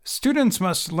Students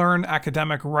must learn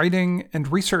academic writing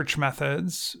and research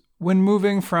methods when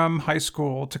moving from high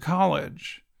school to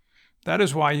college. That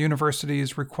is why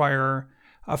universities require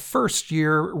a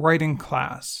first-year writing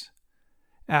class.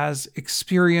 As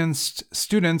experienced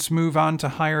students move on to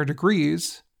higher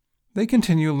degrees, they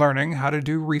continue learning how to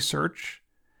do research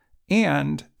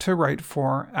and to write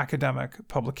for academic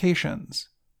publications.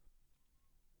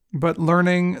 But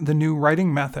learning the new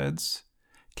writing methods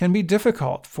can be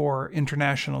difficult for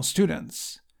international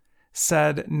students,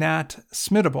 said Nat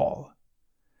Smittable.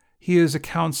 He is a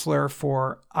counselor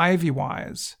for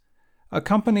Ivywise, a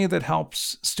company that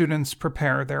helps students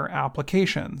prepare their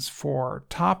applications for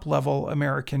top-level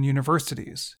American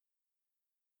universities.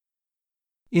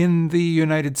 In the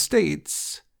United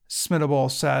States,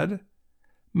 Smittable said,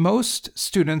 most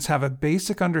students have a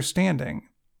basic understanding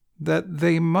that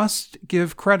they must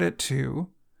give credit to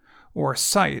or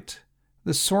cite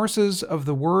the sources of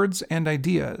the words and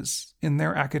ideas in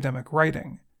their academic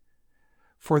writing.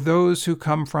 For those who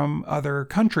come from other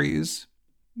countries,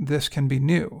 this can be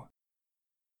new.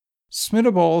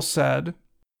 Smittable said,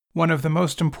 one of the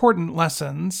most important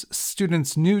lessons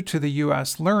students new to the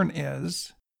U.S. learn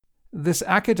is this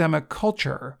academic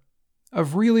culture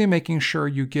of really making sure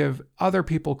you give other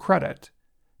people credit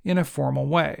in a formal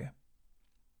way.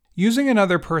 Using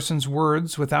another person's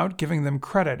words without giving them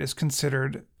credit is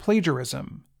considered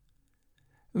plagiarism.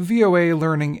 VOA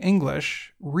Learning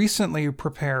English recently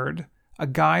prepared a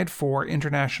guide for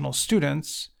international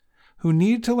students who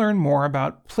need to learn more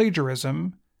about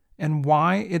plagiarism and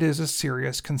why it is a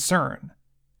serious concern.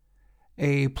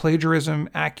 A plagiarism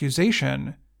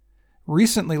accusation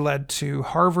recently led to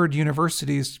Harvard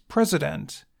University's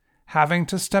president having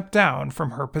to step down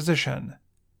from her position.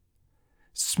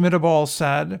 Smittable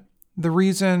said, the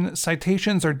reason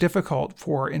citations are difficult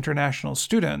for international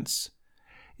students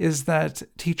is that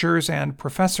teachers and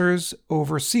professors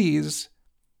overseas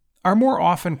are more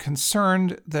often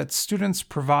concerned that students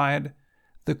provide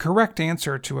the correct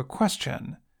answer to a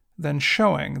question than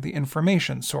showing the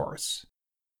information source.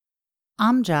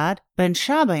 Amjad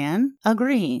Benshabayan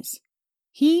agrees.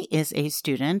 He is a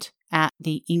student at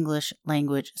the English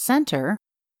Language Center,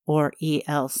 or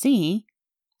ELC,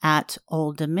 at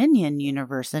Old Dominion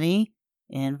University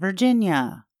in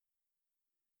Virginia.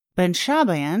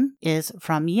 Benshabayan is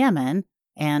from Yemen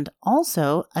and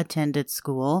also attended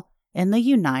school in the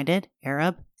United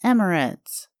Arab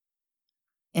Emirates.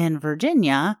 In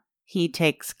Virginia, he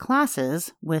takes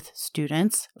classes with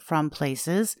students from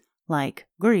places like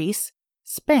Greece,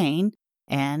 Spain,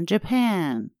 and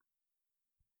Japan.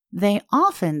 They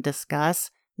often discuss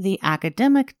the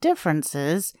academic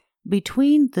differences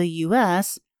between the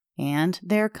U.S. and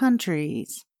their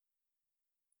countries.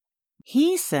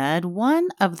 He said one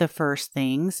of the first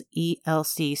things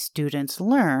ELC students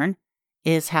learn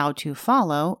is how to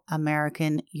follow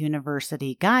American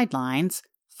university guidelines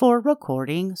for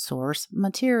recording source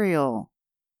material.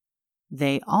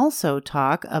 They also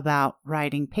talk about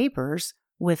writing papers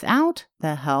without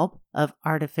the help of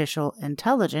artificial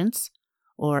intelligence,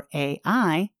 or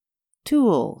AI,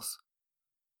 tools.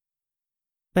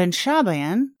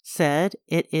 Benshabayan said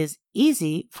it is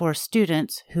easy for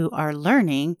students who are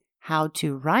learning how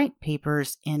to write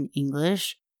papers in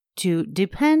English to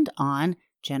depend on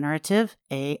generative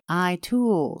AI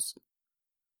tools.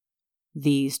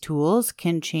 These tools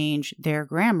can change their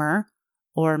grammar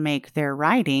or make their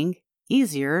writing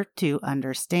easier to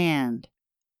understand.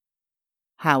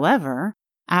 However,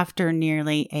 after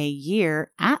nearly a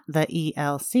year at the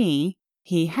ELC,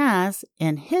 he has,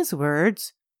 in his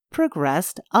words,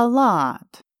 progressed a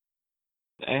lot.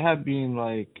 I have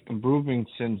been improving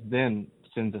since then,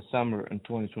 since the summer in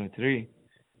 2023.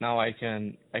 Now I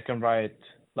can write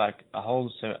a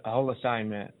whole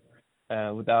assignment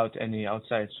without any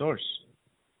outside source.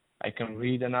 I can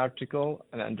read an article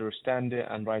and understand it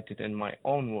and write it in my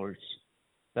own words.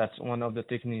 That's one of the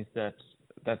techniques that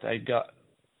I got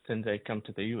since I come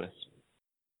to the U.S.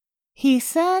 He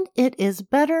said it is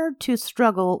better to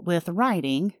struggle with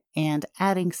writing and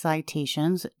adding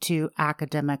citations to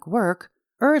academic work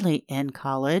early in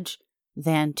college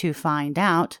than to find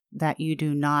out that you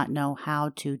do not know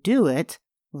how to do it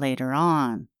later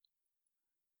on.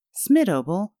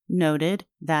 Smittable noted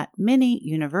that many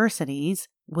universities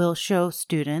will show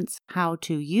students how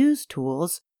to use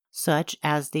tools such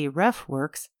as the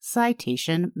RefWorks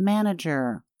Citation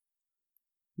Manager.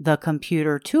 The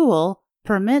computer tool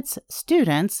permits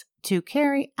students to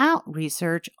carry out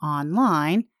research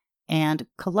online and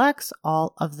collects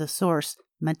all of the source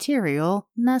material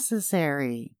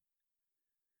necessary.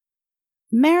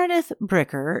 Meredith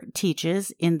Bricker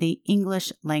teaches in the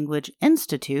English Language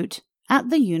Institute at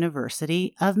the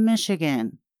University of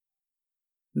Michigan.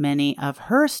 Many of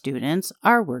her students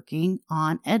are working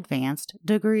on advanced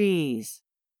degrees.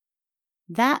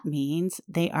 That means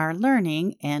they are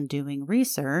learning and doing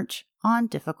research on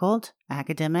difficult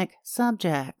academic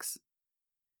subjects.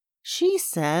 She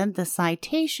said the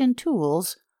citation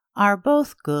tools are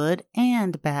both good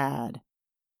and bad.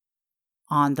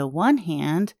 On the one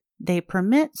hand, they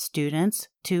permit students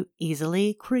to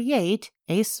easily create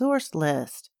a source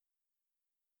list.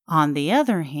 On the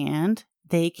other hand,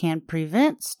 they can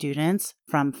prevent students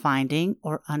from finding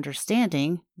or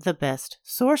understanding the best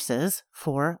sources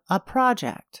for a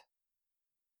project.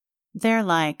 They're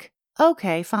like,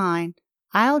 okay, fine,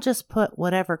 I'll just put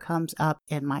whatever comes up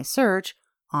in my search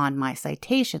on my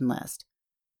citation list,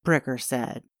 Bricker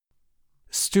said.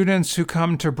 Students who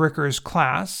come to Bricker's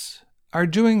class are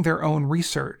doing their own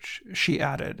research, she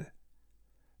added.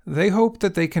 They hope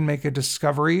that they can make a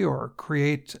discovery or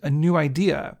create a new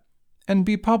idea and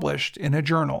be published in a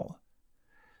journal.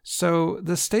 So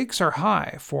the stakes are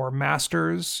high for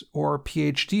master's or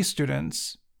PhD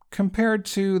students compared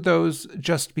to those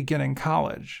just beginning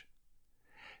college.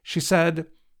 She said,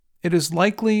 it is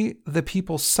likely the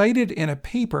people cited in a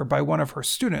paper by one of her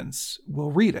students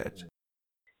will read it.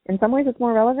 In some ways it's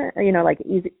more relevant,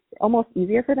 almost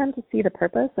easier for them to see the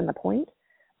purpose and the point.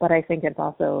 But I think it's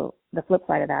also, the flip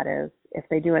side of that is, if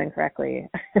they do it incorrectly,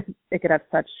 it could have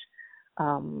such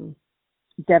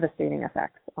devastating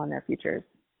effects on their futures,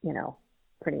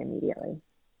 pretty immediately.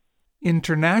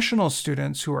 International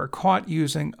students who are caught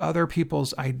using other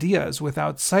people's ideas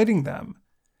without citing them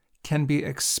can be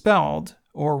expelled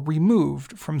or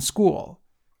removed from school.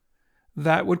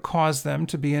 That would cause them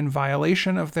to be in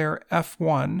violation of their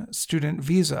F1 student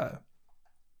visa.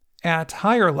 At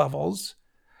higher levels,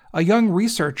 a young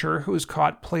researcher who is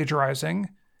caught plagiarizing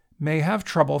may have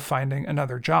trouble finding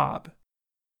another job.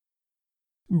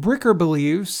 Bricker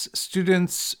believes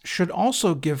students should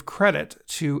also give credit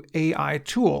to AI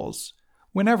tools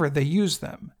whenever they use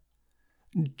them.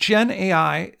 Gen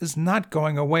AI is not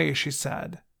going away, she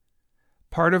said.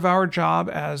 Part of our job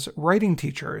as writing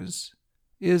teachers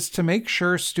is to make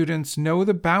sure students know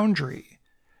the boundary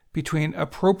between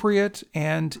appropriate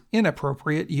and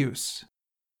inappropriate use.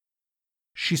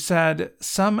 She said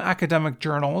some academic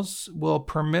journals will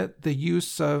permit the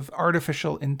use of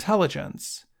artificial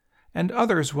intelligence, and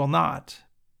others will not.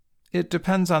 It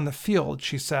depends on the field,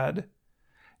 she said,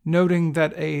 noting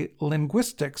that a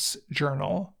linguistics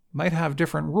journal might have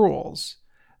different rules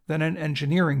than an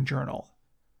engineering journal.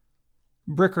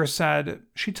 Bricker said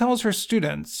she tells her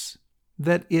students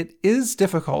that it is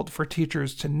difficult for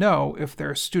teachers to know if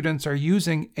their students are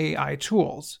using AI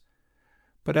tools,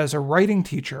 but as a writing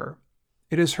teacher,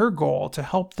 it is her goal to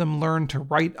help them learn to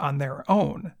write on their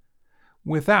own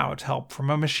without help from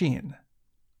a machine.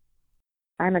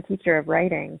 I'm a teacher of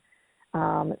writing,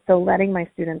 so letting my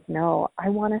students know, I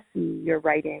want to see your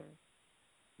writing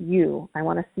I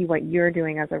want to see what you're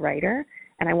doing as a writer,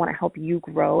 and I want to help you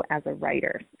grow as a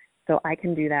writer. So I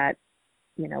can do that,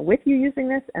 with you using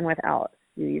this and without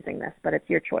you using this, but it's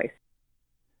your choice.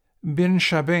 Bin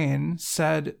Shabain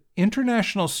said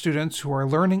international students who are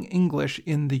learning English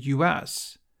in the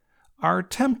U.S. are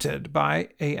tempted by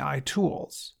AI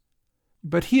tools,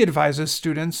 but he advises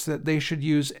students that they should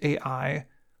use AI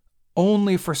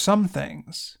only for some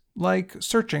things, like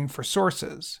searching for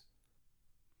sources.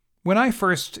 When I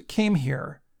first came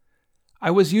here, I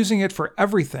was using it for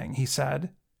everything, he said.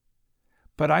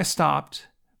 But I stopped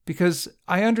because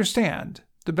I understand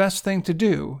the best thing to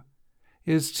do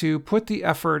is to put the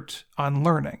effort on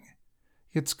learning.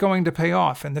 It's going to pay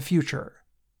off in the future.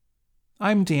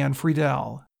 I'm Dan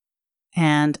Friedel.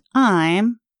 And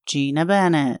I'm Gina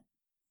Bennett.